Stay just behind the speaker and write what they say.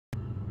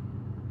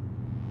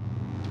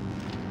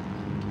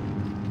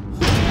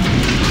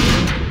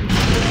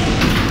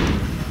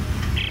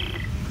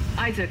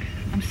Isaac,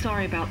 I'm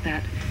sorry about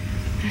that.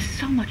 There's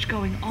so much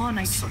going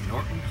on. So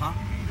Norton, huh?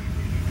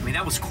 I mean,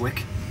 that was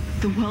quick.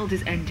 The world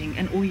is ending,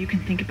 and all you can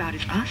think about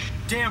is us?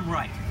 Damn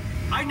right.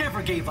 I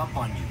never gave up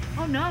on you.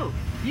 Oh no,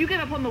 you gave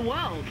up on the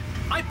world.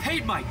 I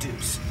paid my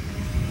dues.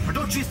 Or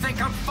don't you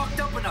think I'm fucked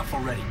up enough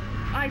already?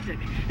 Isaac,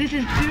 this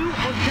is do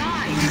or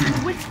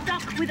die. We're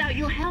stuck without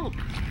your help.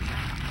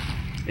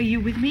 Are you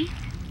with me?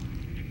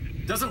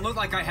 Doesn't look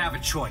like I have a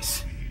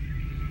choice.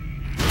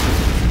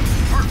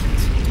 Perfect.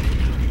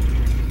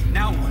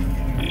 Now what?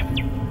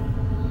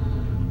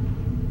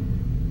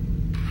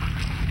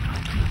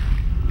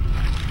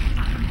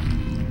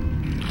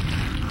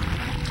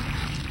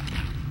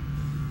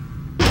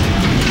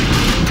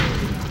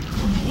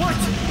 What?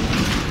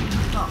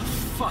 Oh,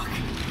 fuck.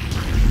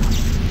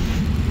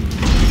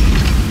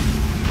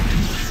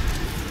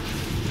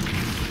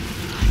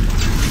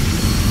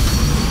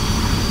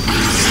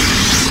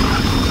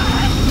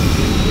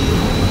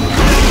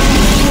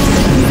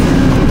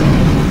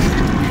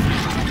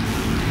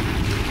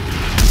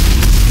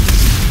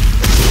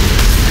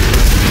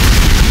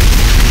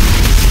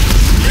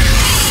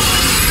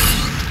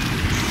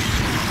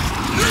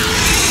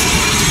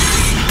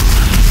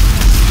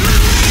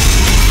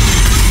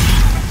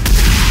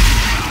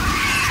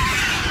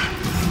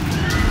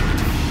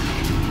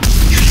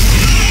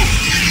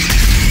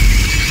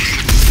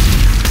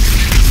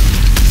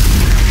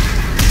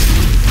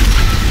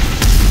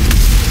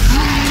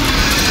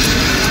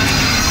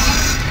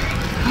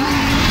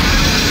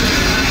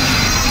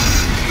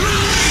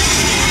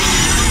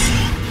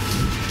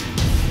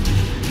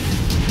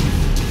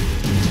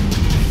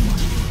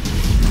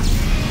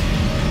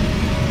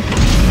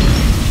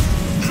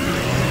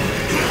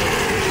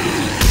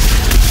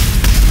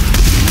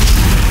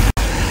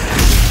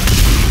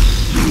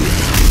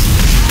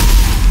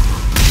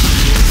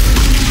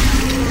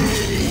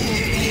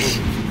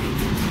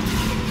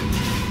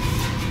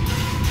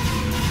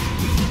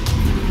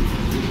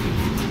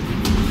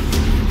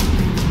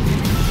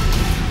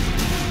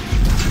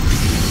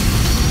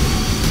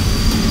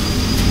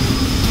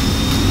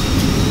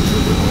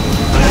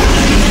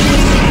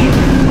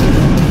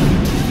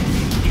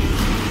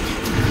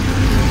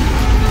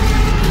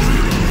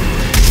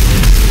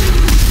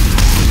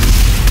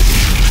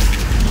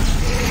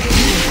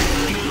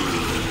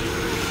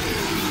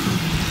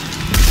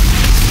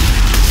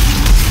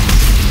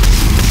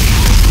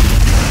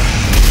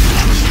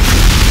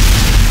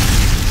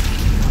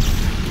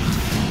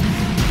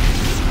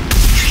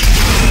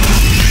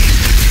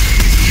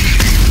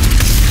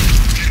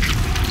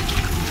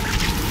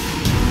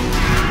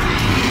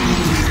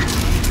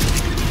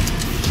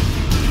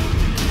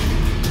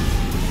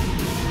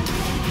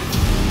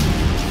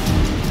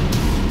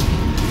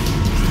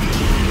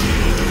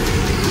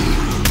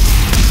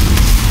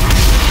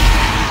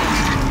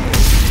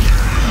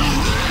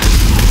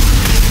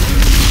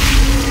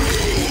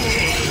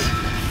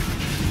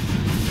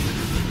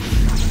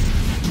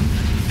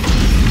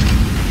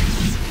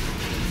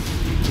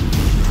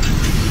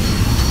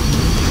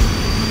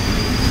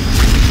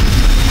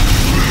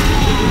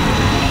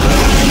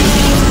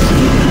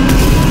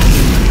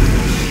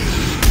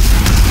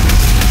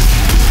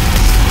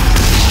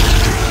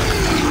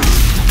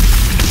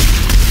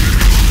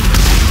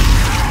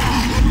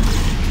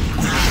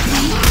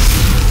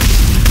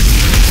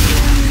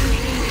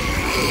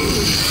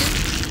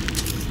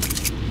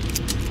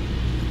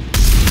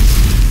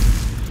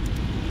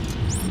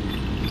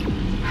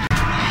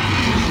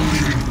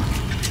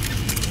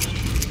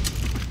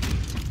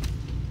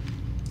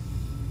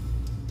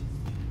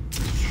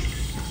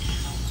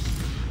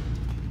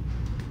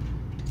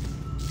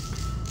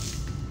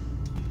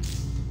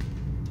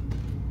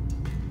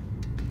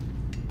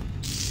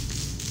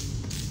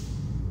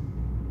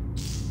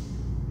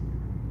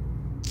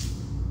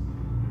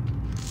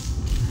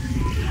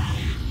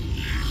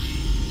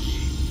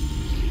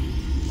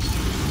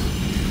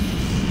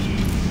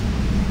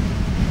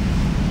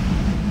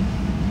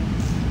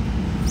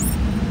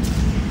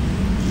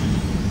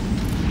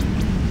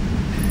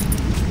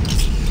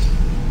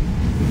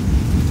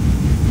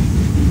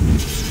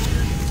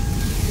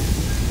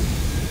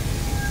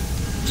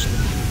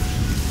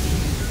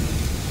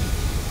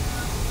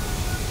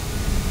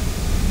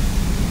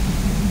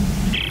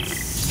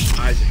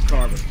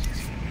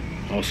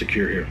 All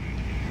secure here.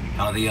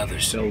 How are the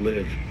others? They'll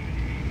live.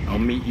 I'll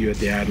meet you at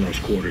the Admiral's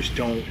quarters.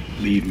 Don't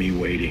leave me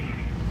waiting.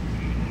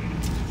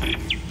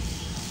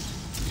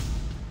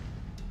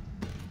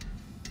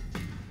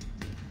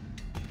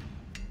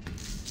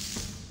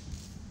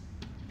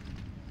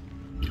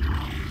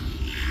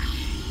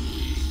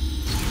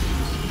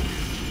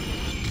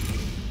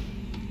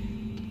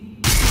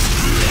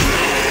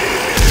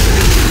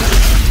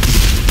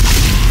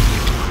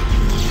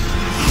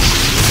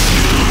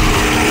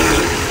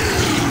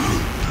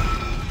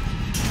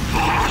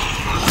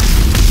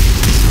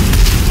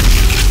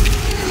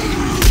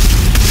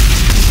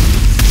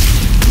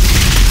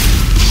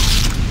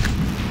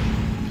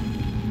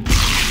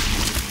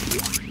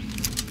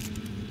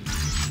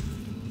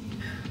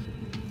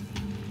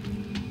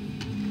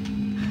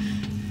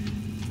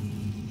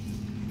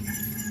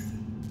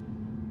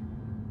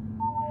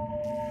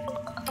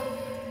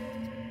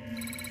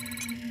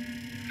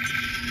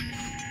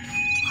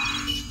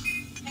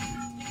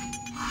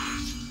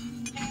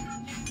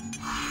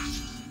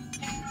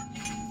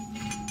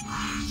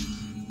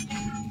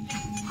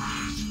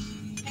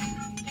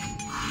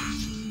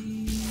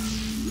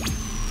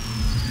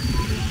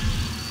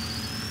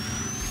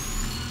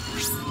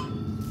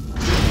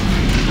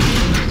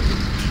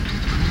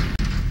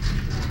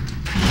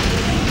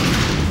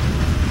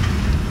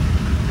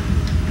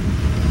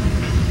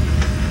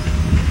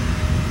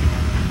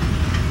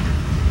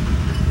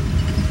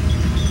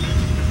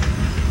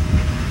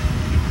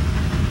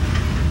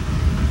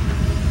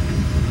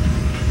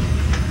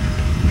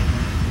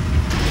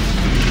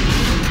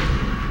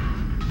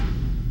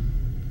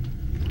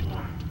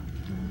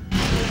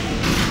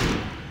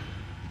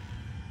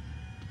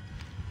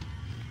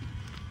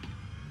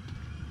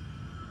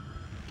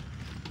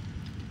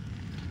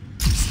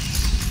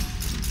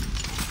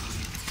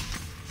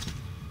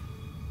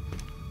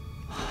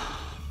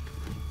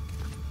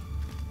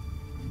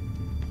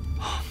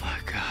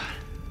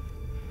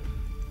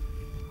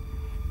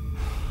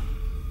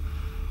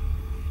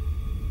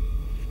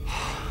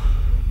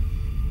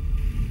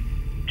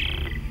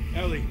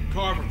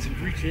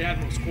 reach the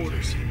Admiral's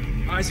quarters.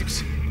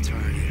 Isaac's...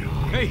 Turn it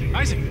off. Hey,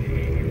 Isaac!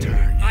 Turn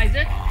it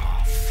Isaac?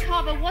 off.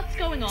 Carver, what's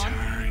going on?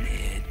 Turn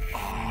it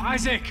off.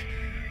 Isaac!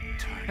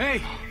 Turn Hey!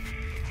 it off.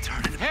 Turn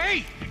it off.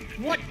 Hey!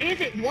 What is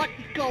it? What's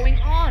going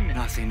on?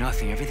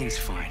 Nothing. Everything's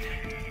fine.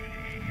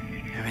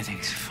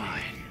 Everything's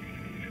fine.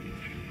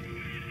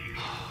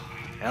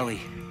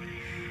 Ellie,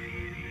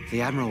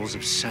 the Admiral was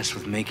obsessed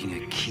with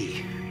making a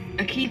key.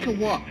 A key to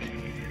what?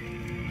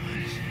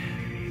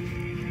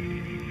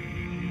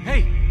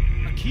 Hey!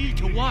 A key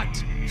to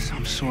what?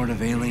 Some sort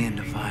of alien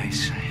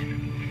device.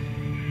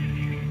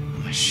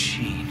 A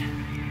machine.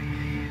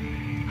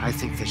 I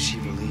think that she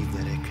believed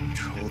that it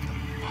controlled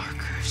the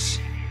markers.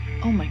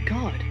 Oh my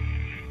god.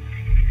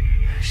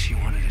 She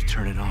wanted to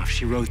turn it off.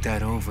 She wrote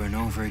that over and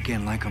over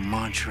again like a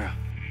mantra.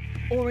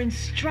 Or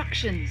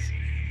instructions.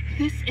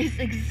 This is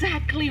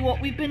exactly what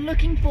we've been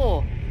looking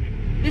for.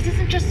 This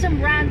isn't just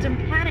some random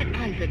planet,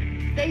 Isaac.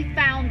 They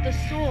found the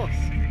source.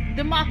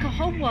 The marker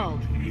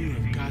homeworld. You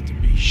have got to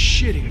be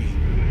shitting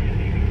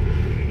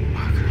me.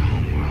 Marker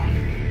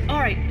homeworld.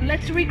 Alright,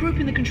 let's regroup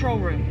in the control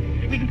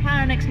room. We can plan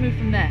our next move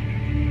from there.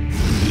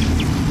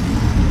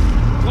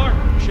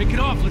 Clark, shake it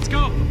off. Let's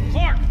go.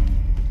 Clark!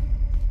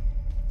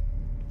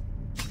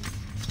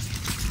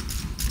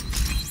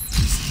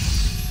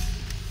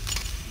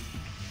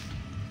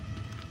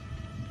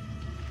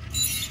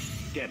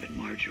 Damn it,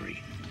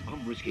 Marjorie.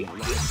 I'm risking a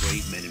lot of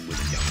brave men and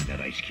women down in that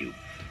ice cube.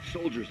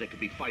 Soldiers that could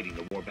be fighting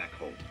the war back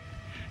home.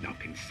 Now,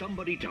 can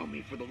somebody tell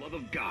me, for the love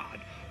of God,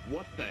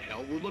 what the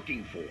hell we're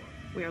looking for?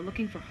 We are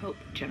looking for hope,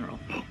 General.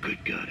 Oh,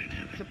 good God in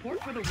heaven.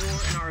 Support for the war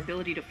and our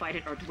ability to fight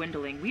it are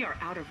dwindling. We are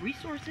out of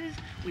resources.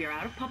 We are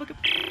out of public...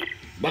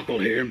 Buckle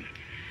here.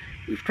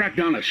 We've tracked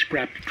down a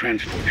scrapped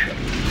transport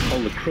shuttle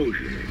called the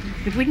Crozier.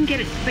 If we can get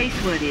it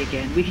space-worthy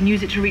again, we can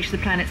use it to reach the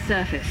planet's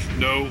surface.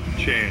 No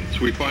chance.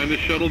 We find the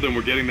shuttle, then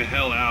we're getting the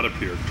hell out of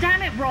here.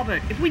 Damn it,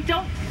 Robert! If we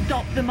don't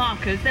stop the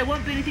markers, there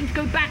won't be anything to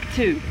go back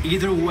to.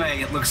 Either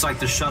way, it looks like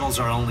the shuttle's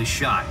our only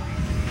shot.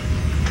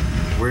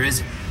 Where is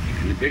it?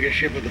 In the biggest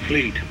ship of the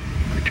fleet,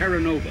 the Terra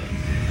Nova.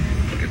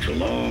 But it's a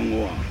long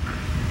walk.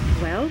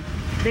 Well,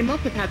 they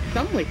must have had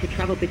some way to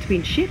travel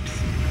between ships.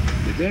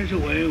 If there's a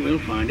way, we'll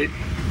find it.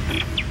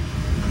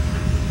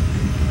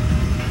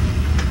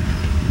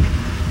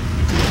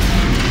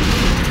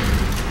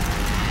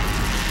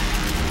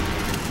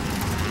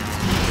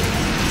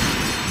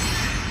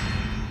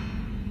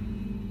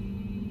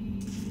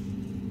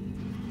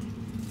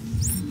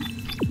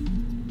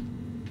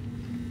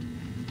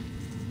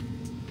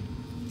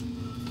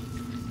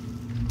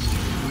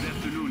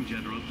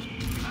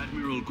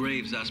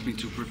 Graves asked me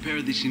to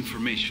prepare this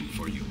information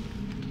for you.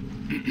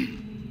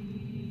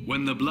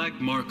 When the black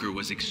marker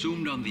was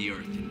exhumed on the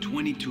Earth in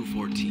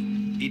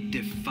 2214, it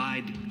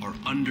defied our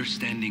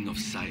understanding of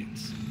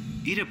science.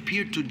 It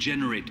appeared to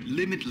generate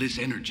limitless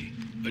energy,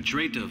 a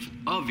trait of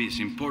obvious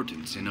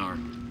importance in our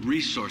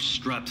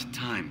resource-strapped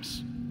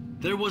times.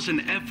 There was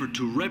an effort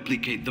to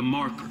replicate the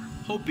marker,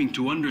 hoping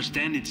to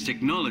understand its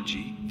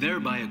technology,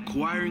 thereby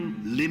acquiring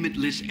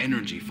limitless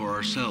energy for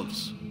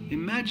ourselves.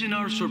 Imagine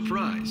our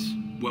surprise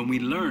when we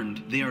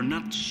learned they are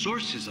not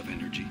sources of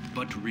energy,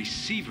 but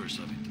receivers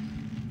of it.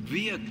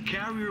 Via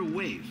carrier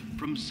wave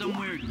from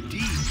somewhere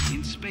deep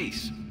in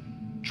space.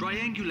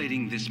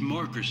 Triangulating this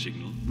marker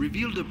signal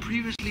revealed a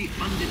previously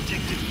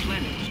undetected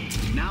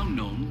planet, now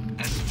known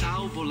as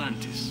Tau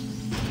Volantis.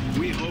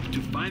 We hope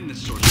to find the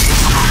source.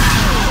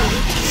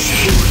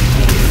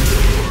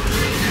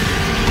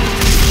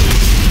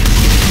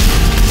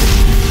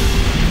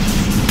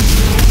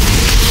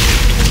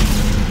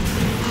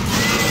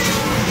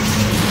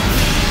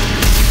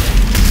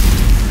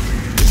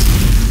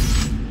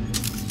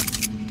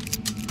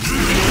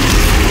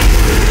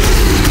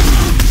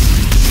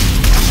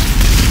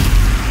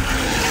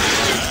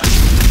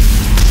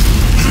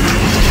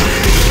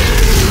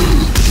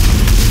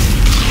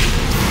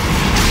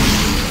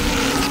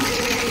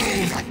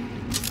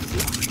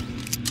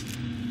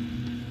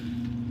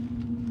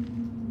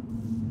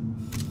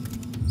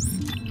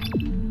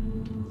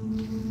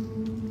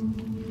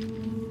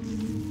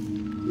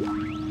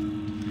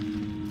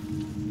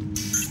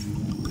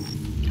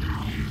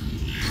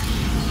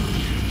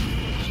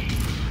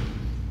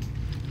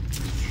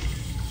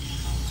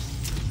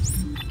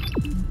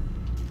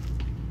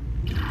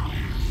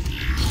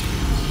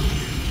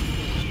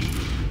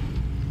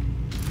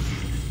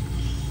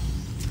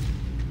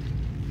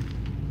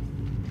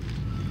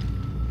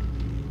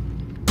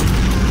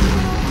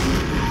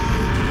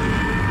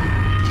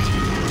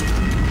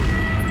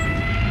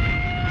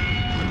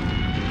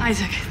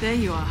 Isaac, there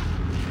you are.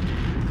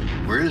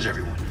 Where is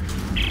everyone?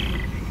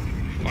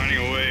 Finding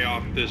a way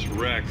off this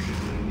wreck.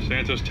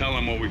 Santos, tell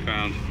him what we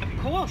found. Of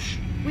course.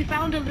 We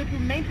found a little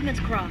maintenance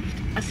craft,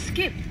 a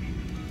skip.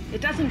 It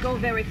doesn't go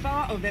very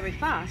far or very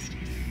fast,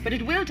 but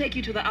it will take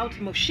you to the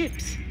outermost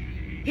ships.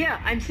 Here,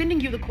 I'm sending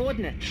you the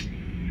coordinates.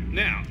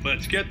 Now,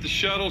 let's get the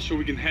shuttle so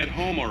we can head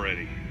home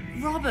already.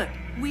 Robert,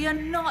 we are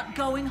not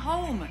going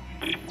home.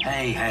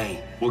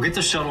 Hey. We'll get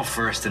the shuttle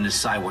first and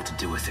decide what to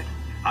do with it.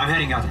 I'm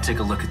heading out to take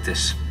a look at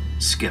this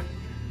skip.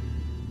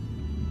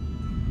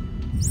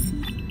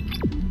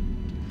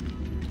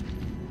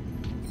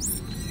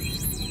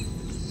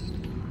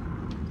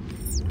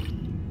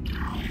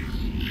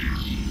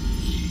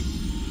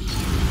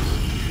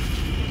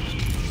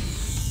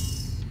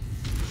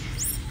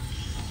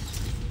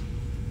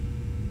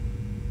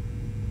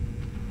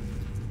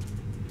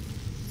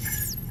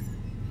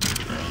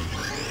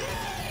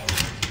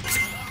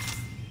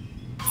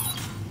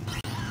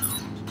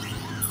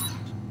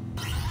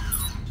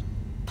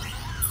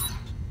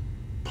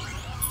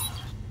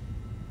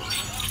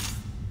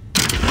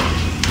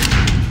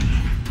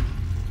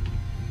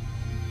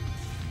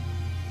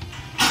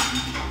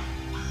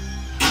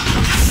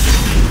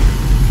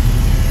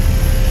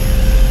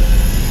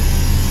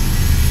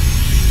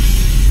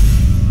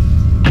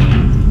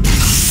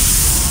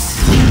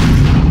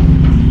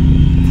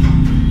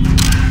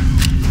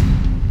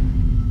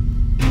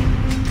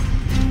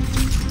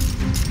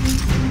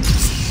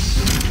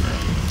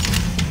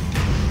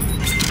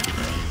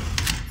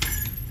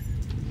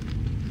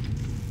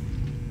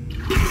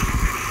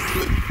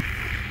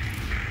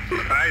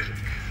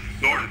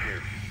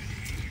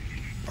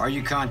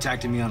 you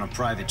contacting me on a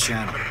private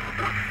channel?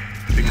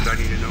 Because I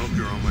need to know if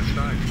you're on my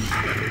side.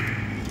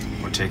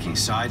 We're taking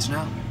sides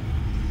now?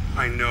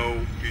 I know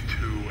you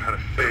two had a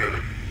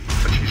thing,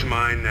 but she's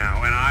mine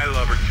now, and I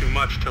love her too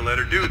much to let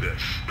her do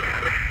this.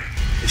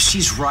 If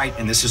she's right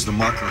and this is the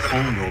marker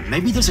homeworld,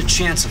 maybe there's a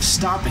chance of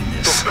stopping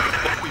this.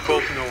 Look, we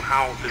both know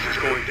how this is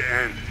going to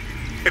end.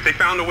 If they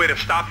found a way to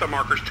stop the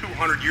markers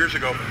 200 years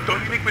ago, don't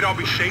you think we'd all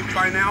be safe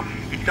by now?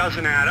 It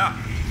doesn't add up.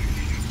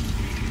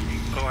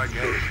 Oh, I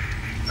get it.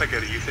 I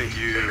get it. You think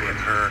you and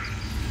her...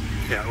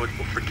 Yeah, well,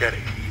 forget it.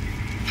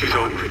 She's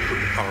over it,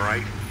 all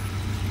right?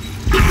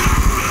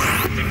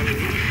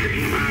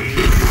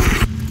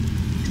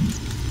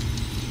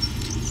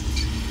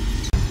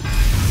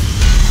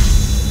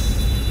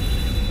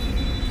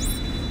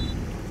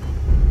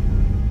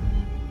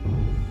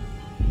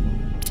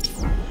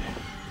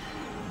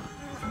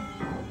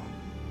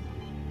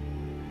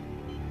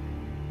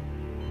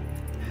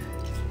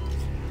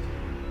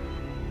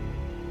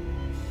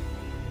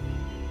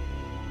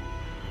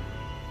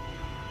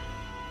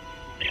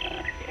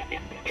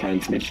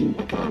 Transmission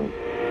begun.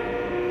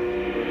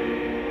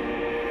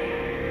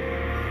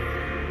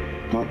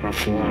 Paragraph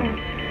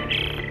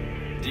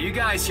 4. Do you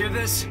guys hear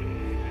this?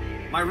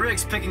 My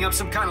rig's picking up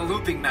some kind of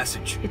looping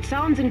message. It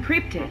sounds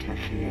encrypted.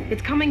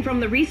 It's coming from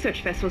the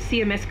research vessel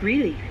CMS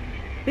Greeley.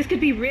 This could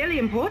be really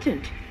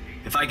important.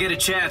 If I get a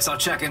chance, I'll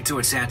check into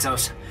it,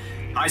 Santos.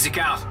 Isaac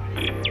out.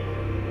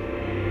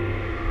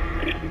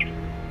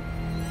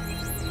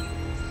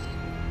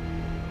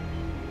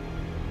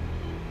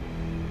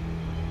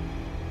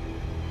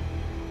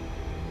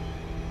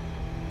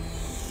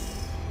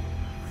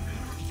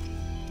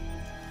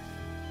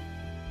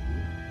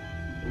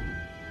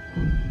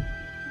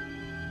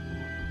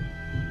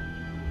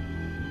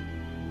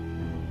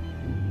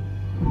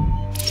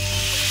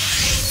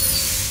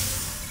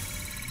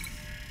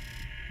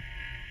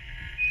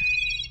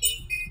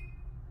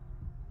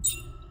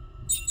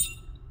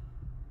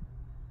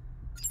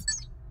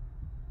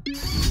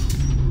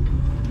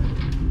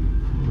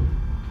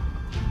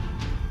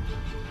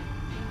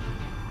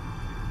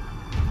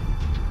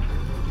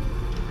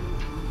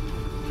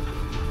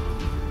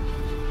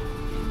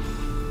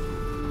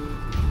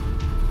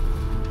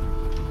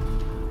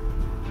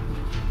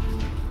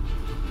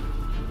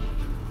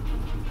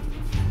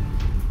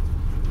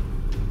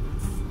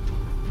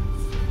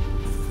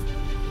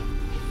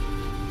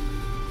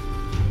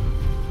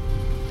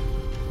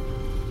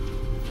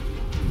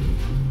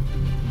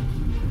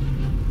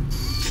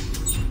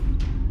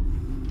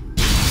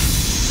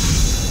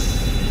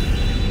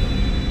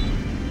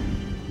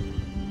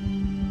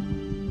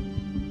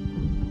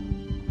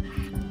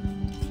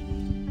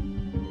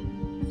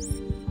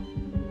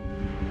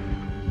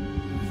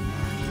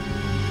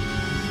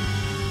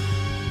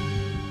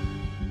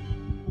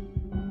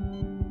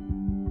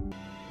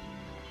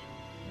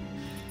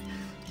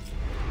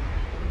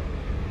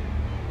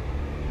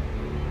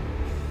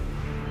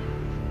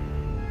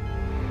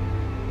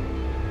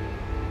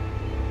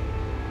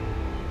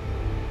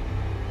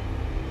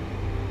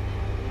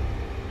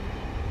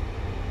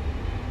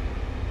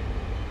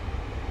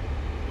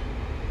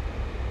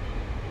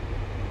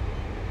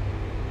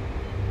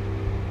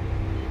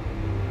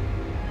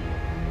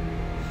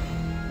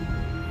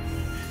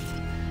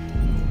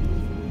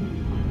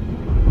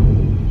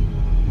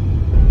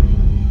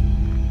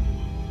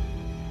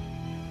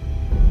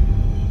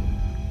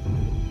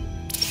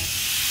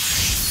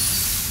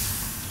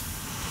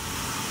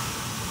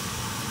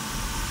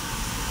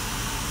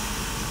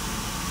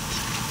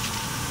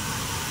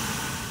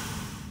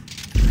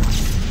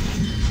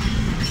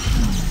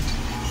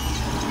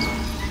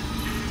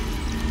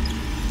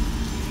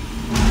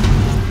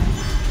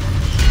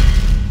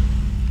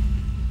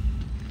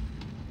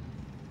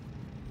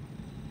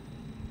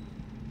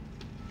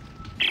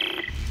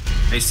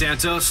 Hey,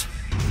 Santos.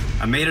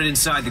 I made it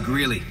inside the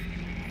Greeley.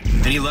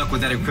 Any luck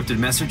with that encrypted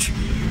message?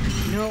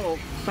 No,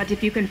 but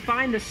if you can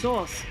find the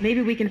source,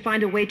 maybe we can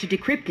find a way to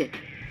decrypt it.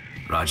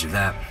 Roger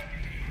that.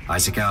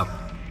 Isaac out.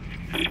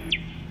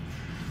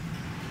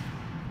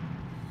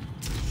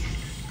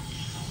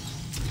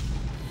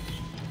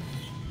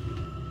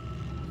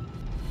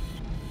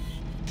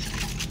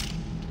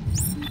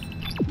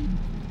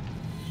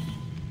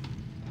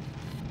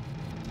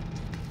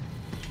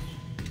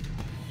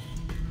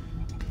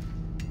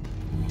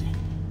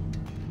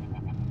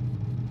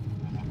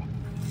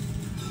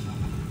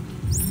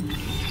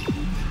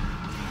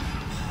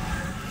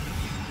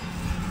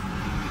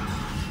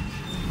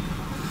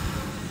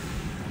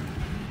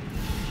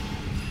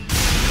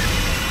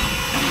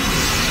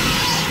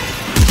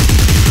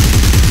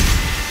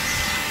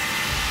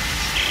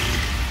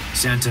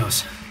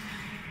 Santos.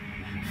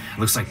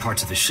 Looks like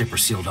parts of the ship are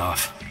sealed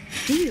off.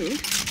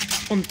 Sealed?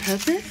 On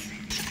purpose?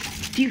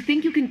 Do you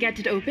think you can get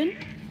it open?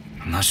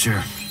 I'm not sure.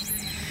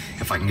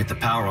 If I can get the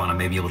power on, I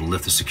may be able to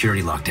lift the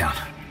security lockdown.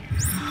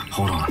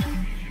 Hold on.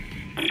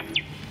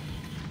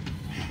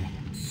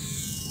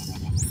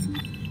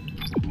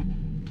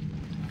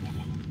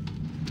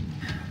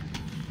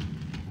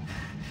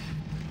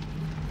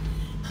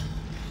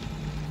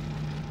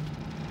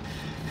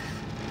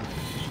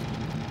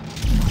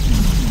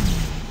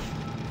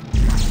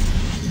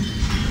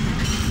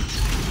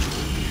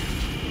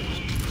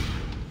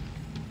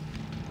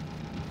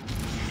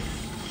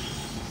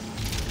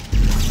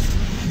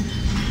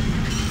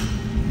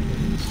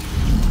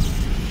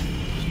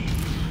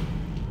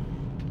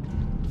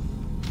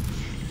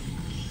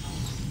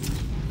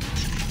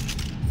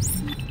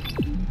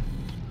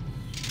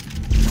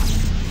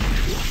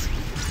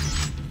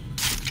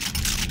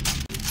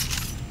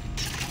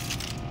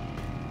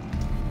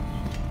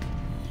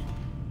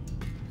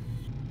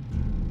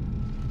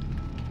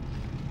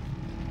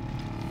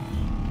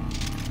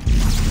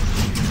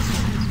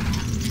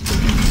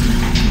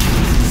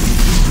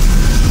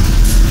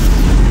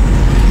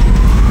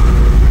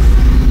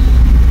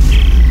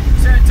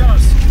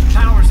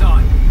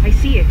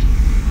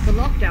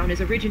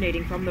 sound is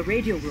originating from the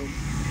radio room.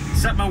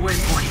 Set my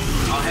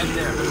waypoint. I'll head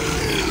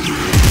there.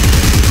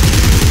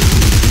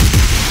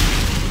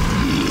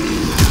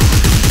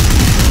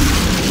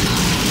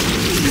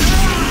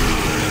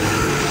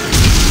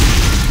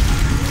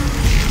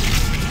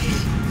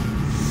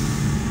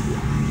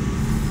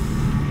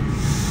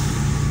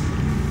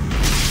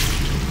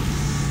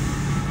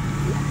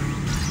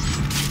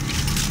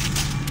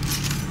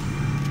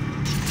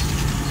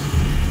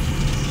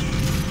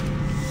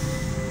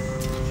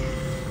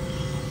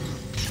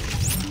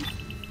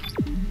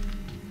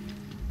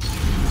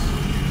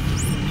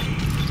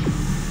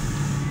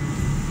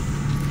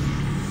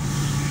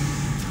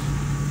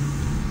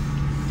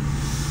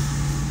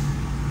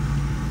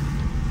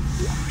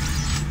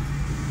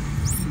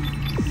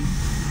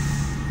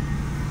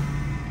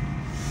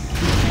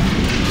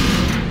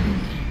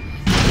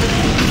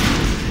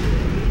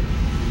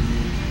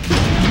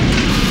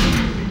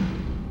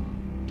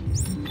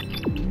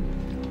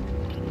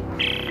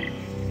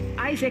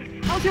 Isaac,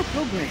 how's your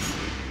progress?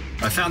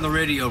 I found the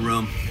radio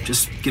room.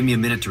 Just give me a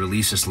minute to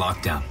release this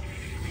lockdown.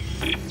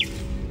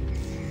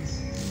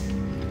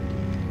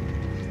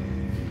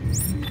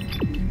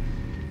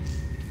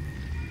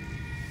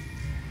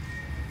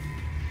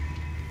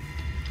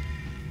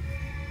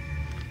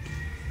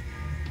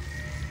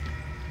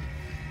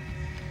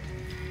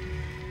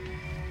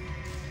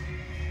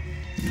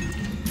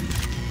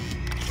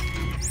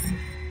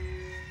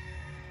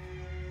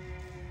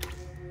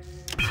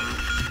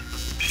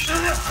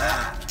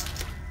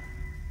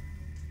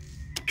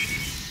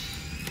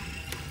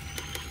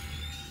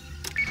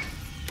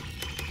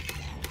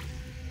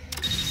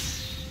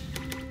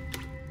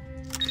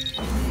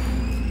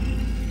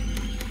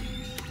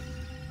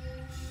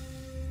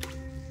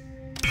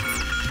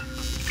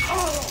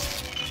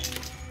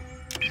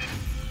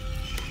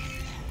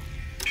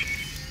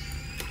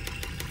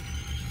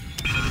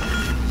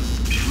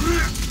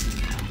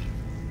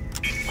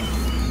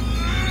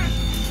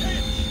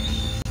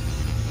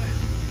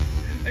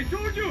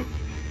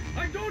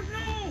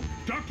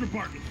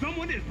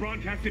 Someone is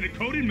broadcasting a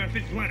coded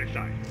message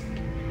planet-side.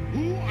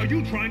 Who are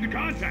you trying to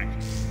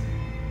contact?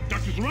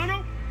 Dr.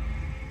 Serrano?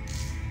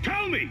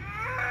 Tell me!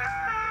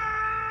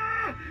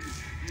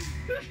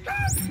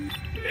 Stop!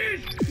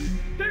 Please!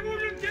 They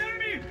wouldn't tell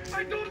me!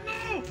 I don't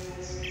know!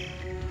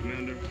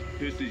 Commander,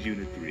 this is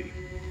Unit 3.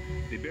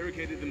 They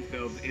barricaded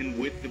themselves in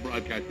with the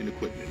broadcasting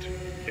equipment.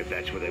 If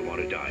that's where they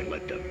want to die,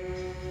 let them.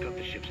 Cut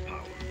the ship's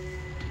power.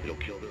 It'll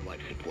kill their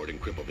life support and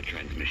cripple the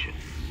transmission.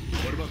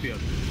 What about the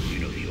others? You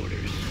know the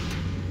orders.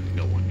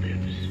 No one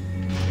lives.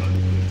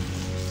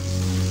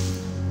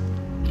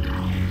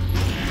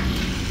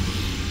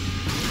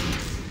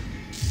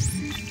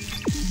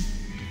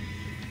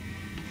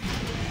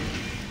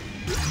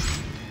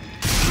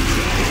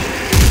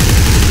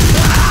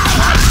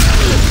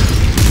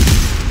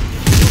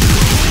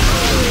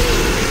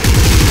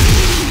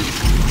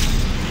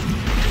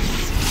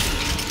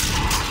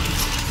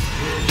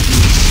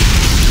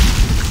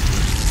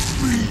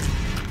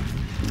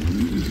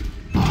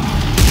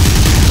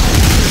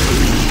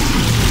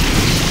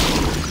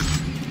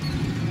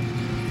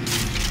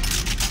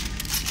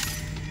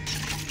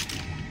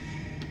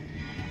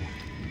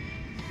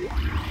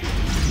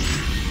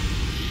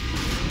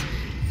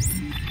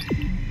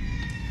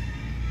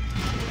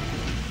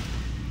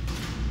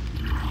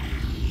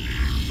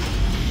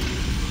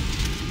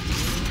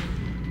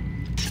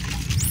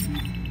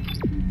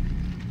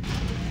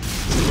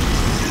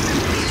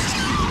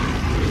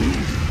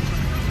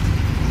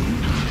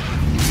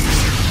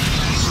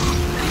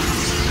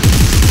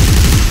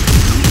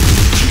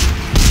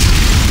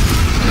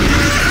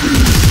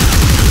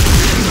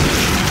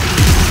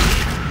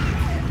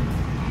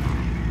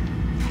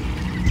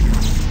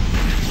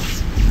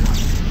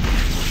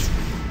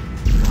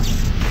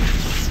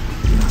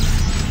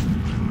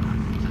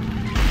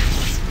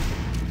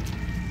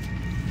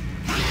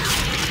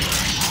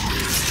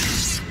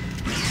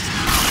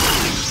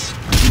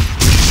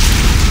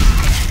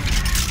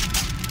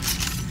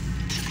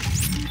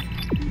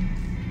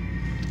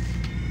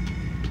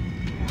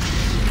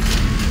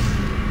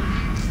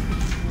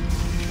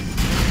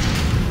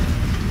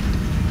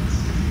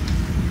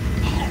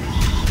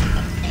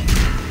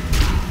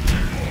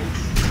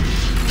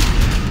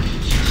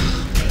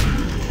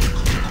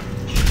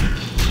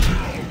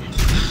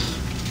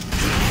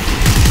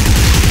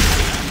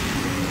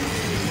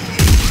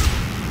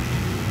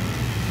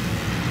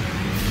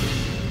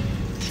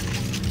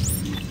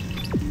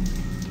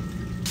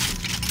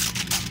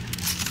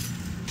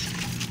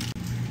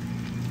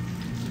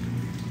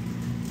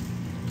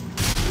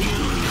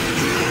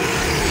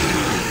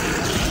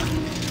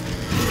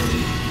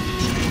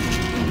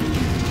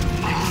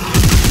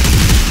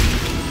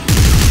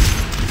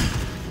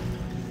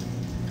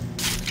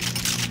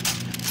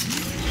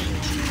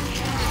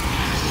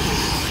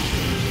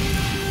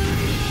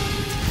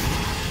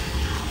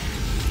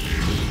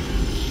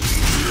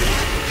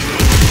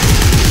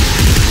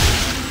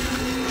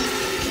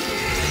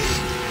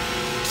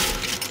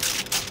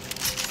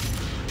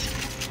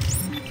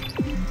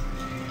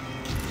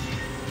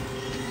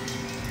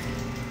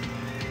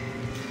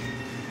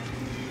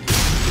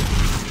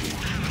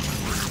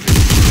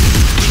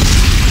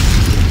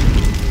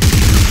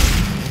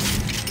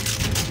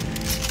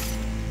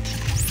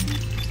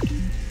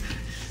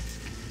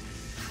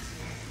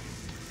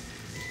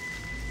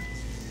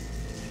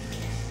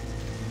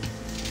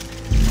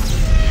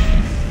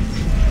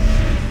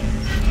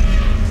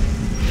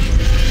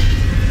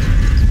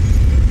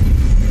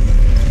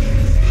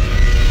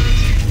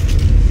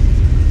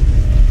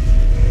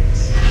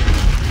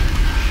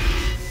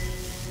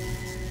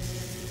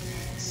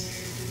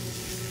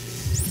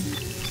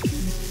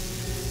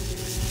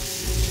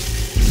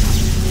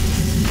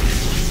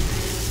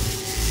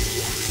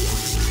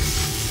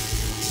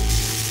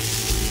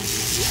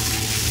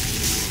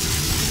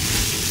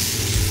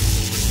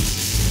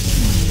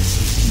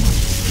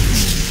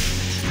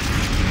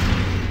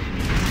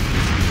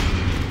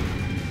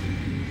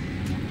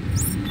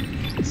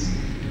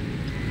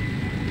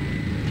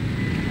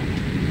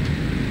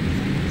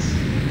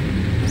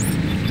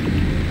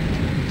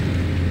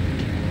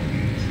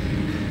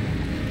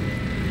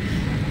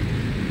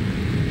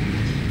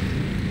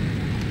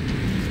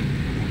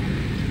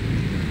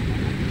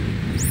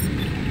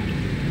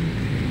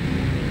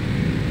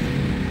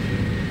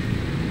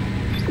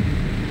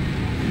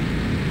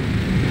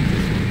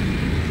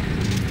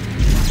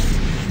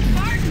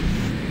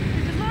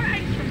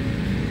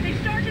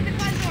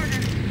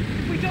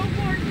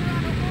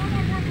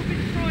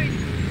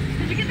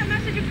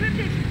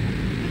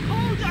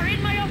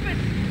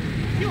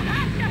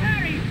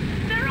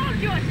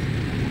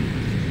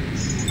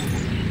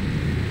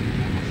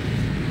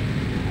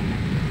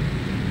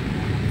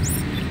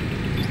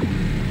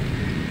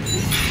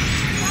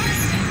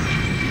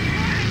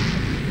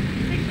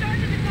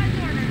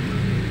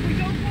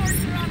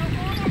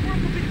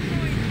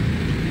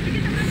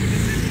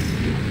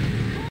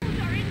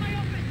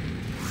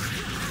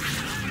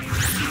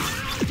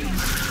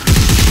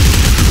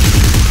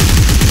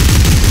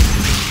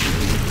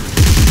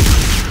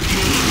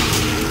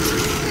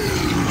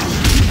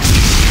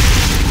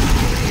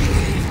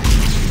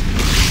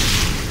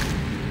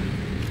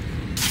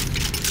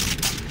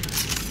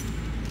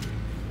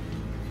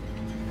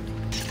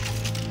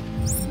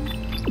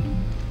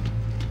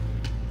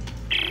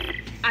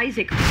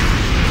 Isaac,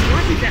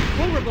 what is that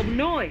horrible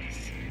noise?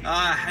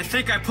 I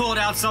think I pulled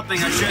out something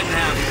I shouldn't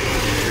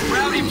have. The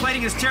gravity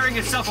plating is tearing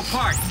itself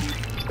apart.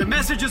 The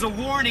message is a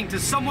warning to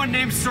someone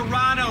named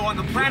Serrano on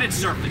the planet's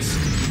surface.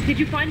 Did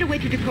you find a way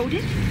to decode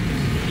it?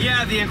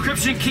 Yeah, the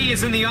encryption key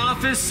is in the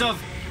office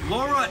of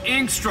Laura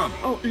Ingstrom.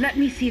 Oh, let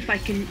me see if I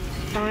can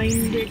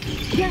find it.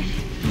 Yes,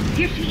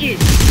 here she is.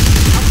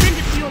 I'll send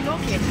it to your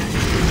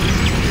locator.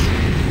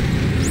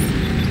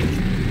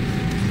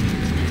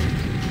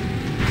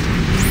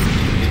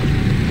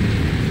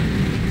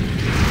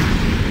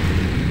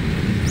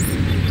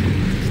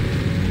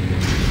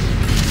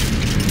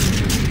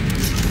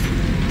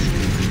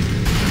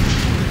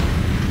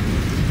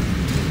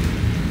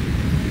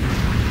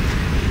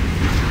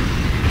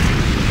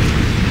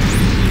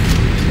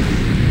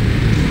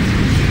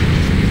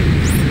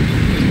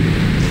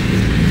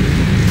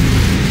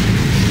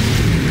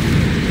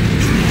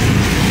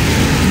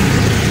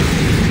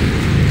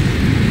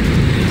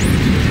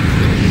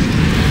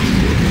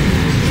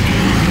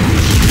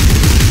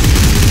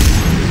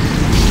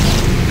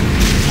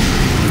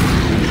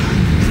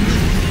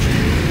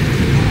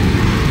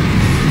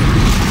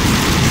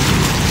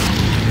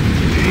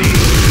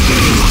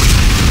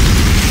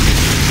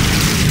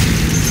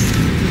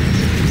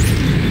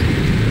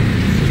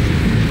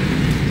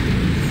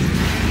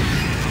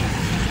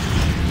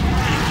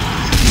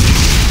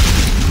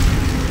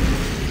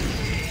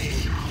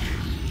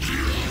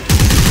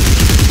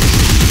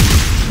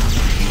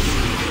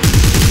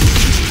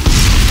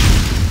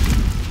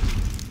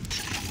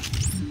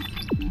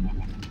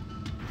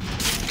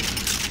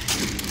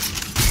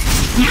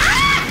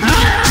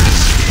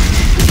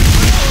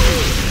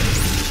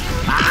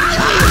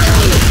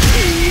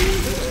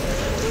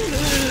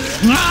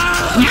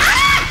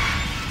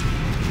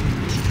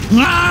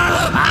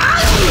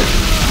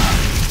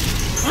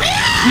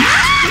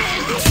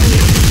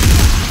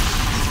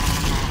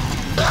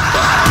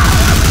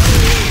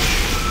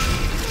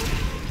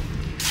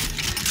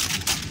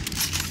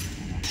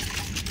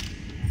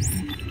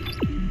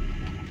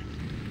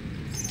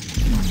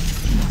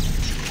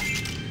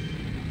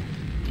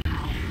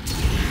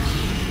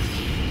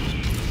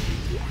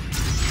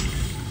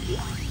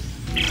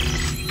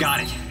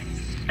 Got it.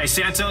 Hey,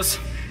 Santos,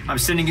 I'm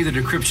sending you the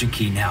decryption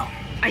key now.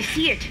 I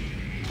see it.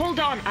 Hold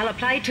on, I'll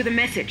apply it to the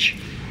message.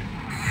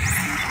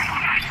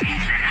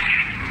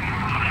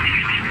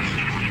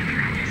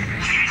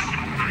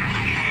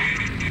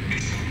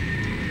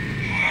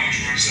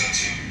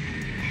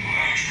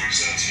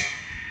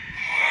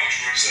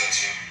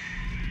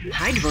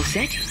 Hide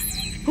Rosetta?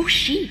 Who's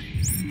she?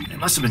 They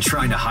must have been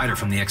trying to hide her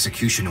from the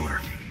execution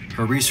order.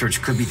 Her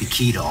research could be the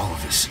key to all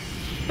of this.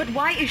 But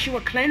why issue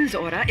a cleanse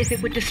order if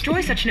it would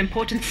destroy such an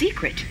important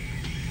secret?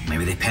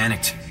 Maybe they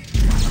panicked.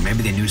 Or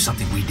maybe they knew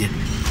something we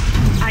didn't.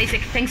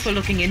 Isaac, thanks for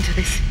looking into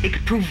this. It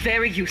could prove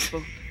very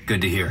useful.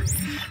 Good to hear.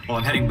 Well,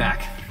 I'm heading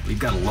back. We've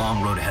got a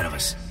long road ahead of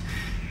us.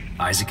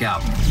 Isaac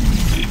out.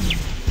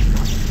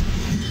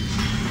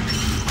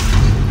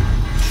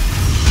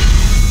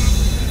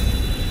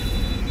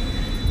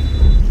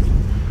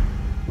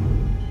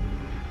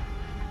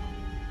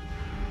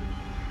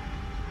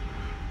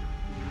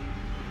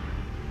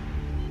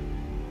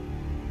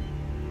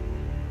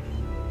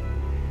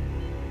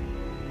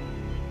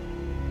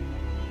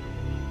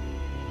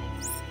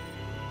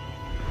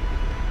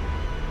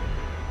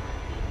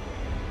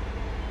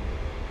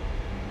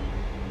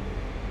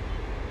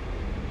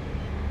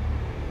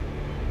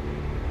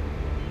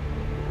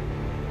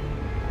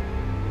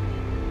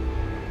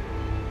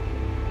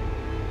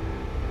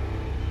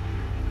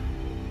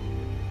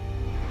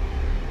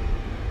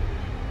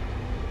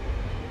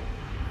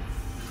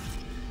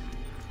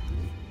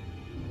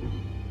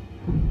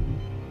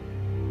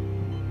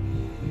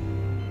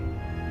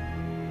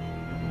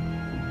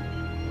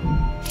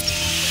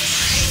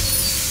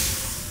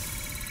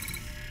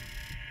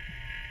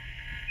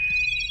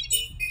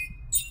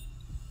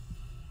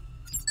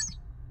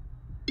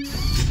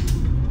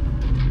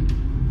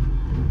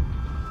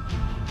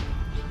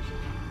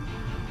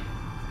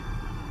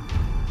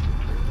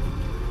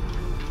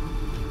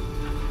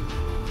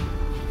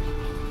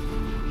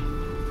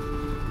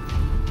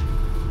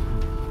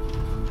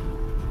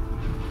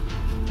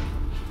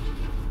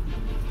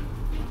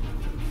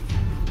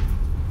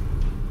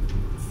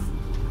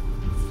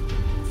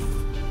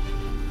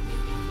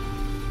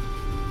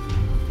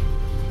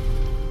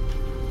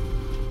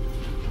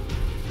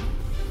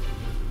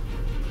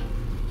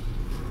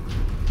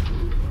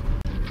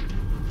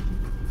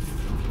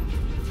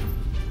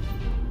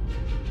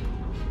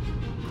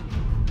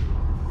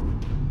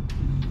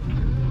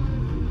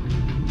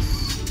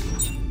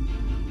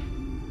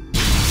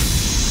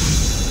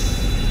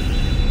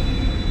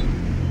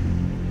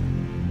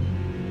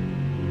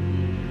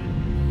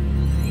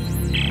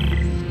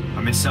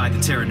 Inside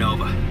the Terra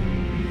Nova.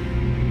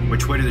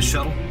 Which way to the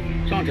shuttle?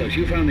 Santos,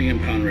 you found the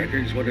impound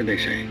records. What did they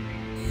say?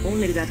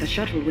 Only that the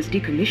shuttle was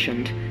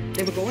decommissioned.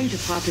 They were going to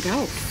part it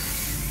out.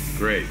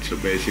 Great, so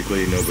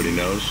basically nobody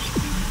knows?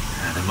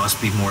 There must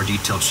be more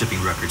detailed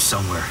shipping records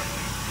somewhere.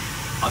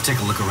 I'll take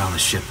a look around the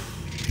ship.